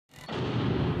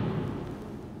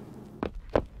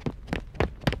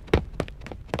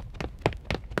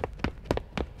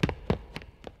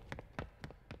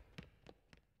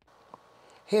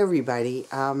Hey everybody,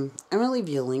 I'm going to leave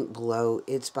you a link below.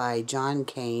 It's by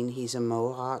Kane. He's a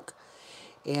Mohawk,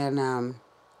 and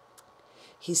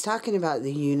he's talking about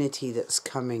the unity that's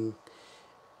coming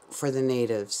for the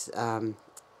natives, the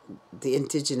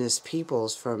indigenous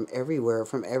peoples from everywhere,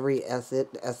 from every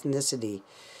ethnicity,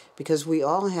 because we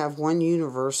all have one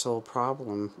universal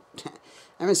problem. I'm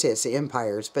going to say it's the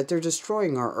empires, but they're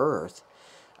destroying our earth.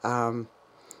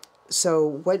 So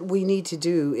what we need to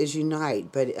do is unite,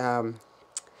 but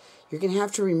you're going to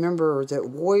have to remember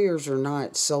that warriors are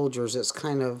not soldiers. It's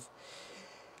kind of,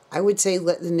 I would say,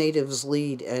 let the natives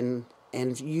lead, and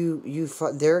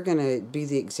they're going to be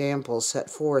the example set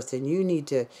forth, and you need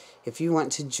to, if you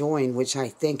want to join, which I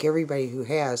think everybody who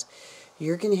has,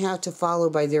 you're going to have to follow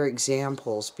by their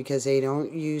examples, because they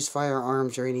don't use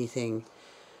firearms or anything.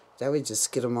 That would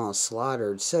just get them all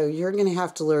slaughtered. So you're going to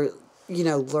have to learn,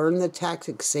 learn the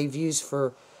tactics they've used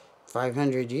for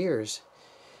 500 years.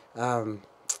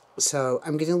 So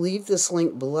I'm going to leave this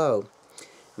link below.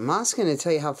 I'm also going to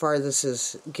tell you how far this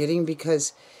is getting,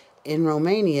 because in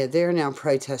Romania they're now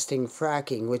protesting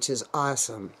fracking, which is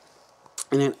awesome.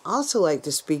 And I'd also like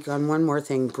to speak on one more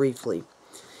thing briefly.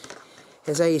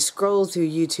 As I scroll through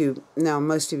YouTube, now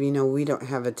most of you know we don't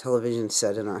have a television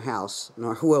set in our house,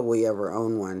 nor will we ever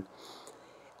own one.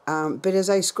 But as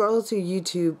I scroll through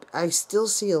YouTube, I still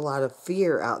see a lot of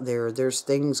fear out there. There's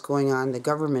things going on. The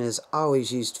government has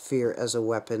always used fear as a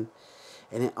weapon,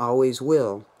 and it always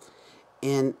will.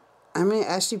 And I'm going to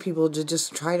ask you people to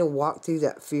just try to walk through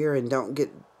that fear and don't get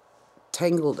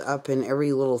tangled up in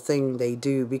every little thing they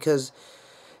do, because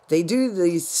they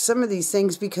do some of these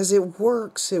things because it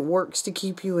works. It works to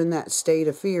keep you in that state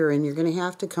of fear, and you're going to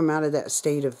have to come out of that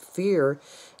state of fear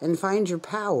and find your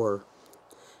power.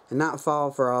 And not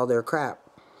fall for all their crap.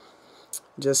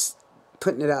 Just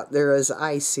putting it out there as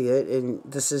I see it, and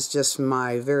this is just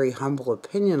my very humble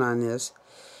opinion on this,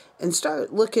 and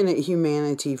start looking at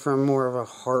humanity from more of a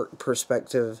heart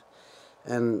perspective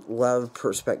and love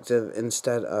perspective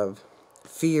instead of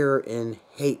fear and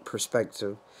hate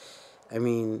perspective. I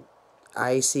mean,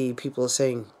 I see people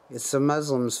saying it's the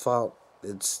Muslims' fault,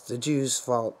 it's the Jews'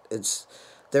 fault, it's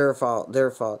their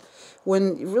fault,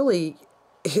 when really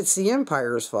it's the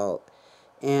empire's fault.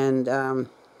 And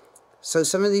so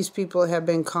some of these people have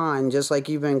been conned, just like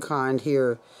you've been conned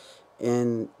here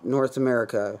in North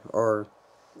America or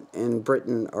in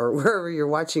Britain or wherever you're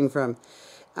watching from.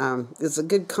 It's a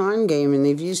good con game, and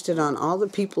they've used it on all the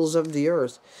peoples of the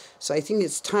earth. So I think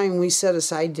it's time we set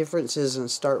aside differences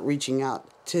and start reaching out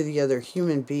to the other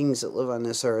human beings that live on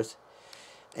this earth.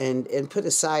 And put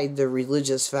aside the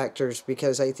religious factors,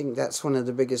 because I think that's one of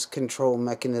the biggest control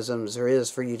mechanisms there is,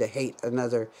 for you to hate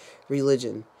another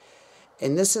religion.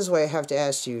 And this is why I have to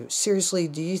ask you, seriously,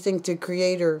 do you think the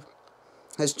Creator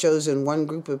has chosen one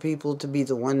group of people to be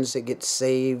the ones that get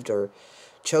saved, or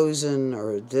chosen,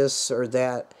 or this or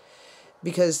that?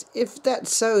 Because if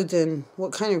that's so, then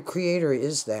what kind of Creator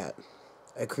is that?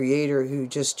 A Creator who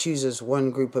just chooses one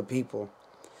group of people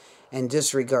and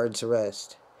disregards the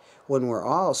rest? When we're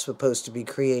all supposed to be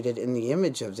created in the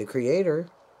image of the Creator,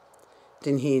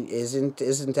 then isn't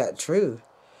that true?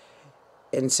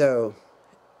 And so,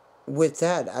 with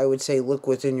that, I would say look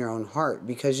within your own heart,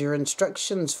 because your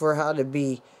instructions for how to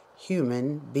be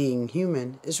human, being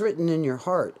human, is written in your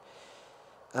heart.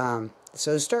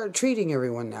 So start treating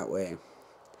everyone that way.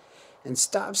 And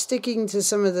stop sticking to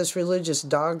some of this religious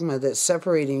dogma that's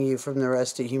separating you from the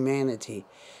rest of humanity.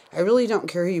 I really don't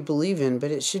care who you believe in,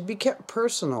 but it should be kept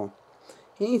personal.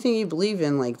 Anything you believe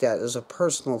in like that is a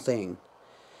personal thing.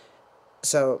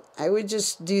 So I would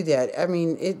just do that. I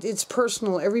mean, it's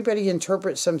personal. Everybody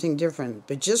interprets something different.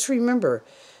 But just remember,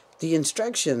 the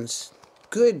instructions,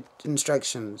 good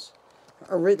instructions,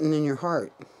 are written in your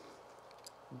heart.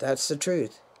 That's the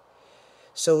truth.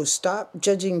 So stop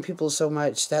judging people so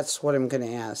much. That's what I'm going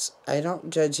to ask. I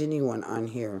don't judge anyone on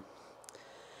here,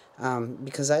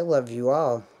 because I love you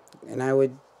all. And I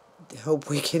would hope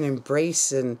we can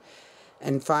embrace and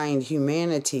find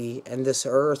humanity and this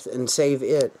earth and save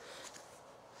it.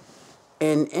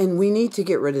 And we need to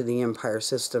get rid of the empire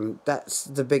system. That's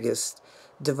the biggest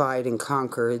divide and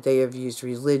conquer. They have used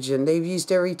religion. They've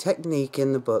used every technique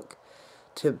in the book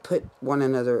to put one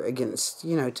another against,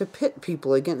 to pit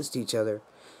people against each other.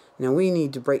 Now we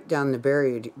need to break down the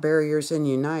barriers and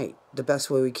unite the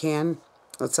best way we can.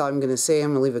 That's all I'm going to say.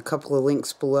 I'm going to leave a couple of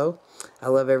links below. I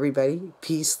love everybody.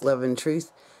 Peace, love, and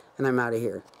truth. And I'm out of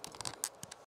here.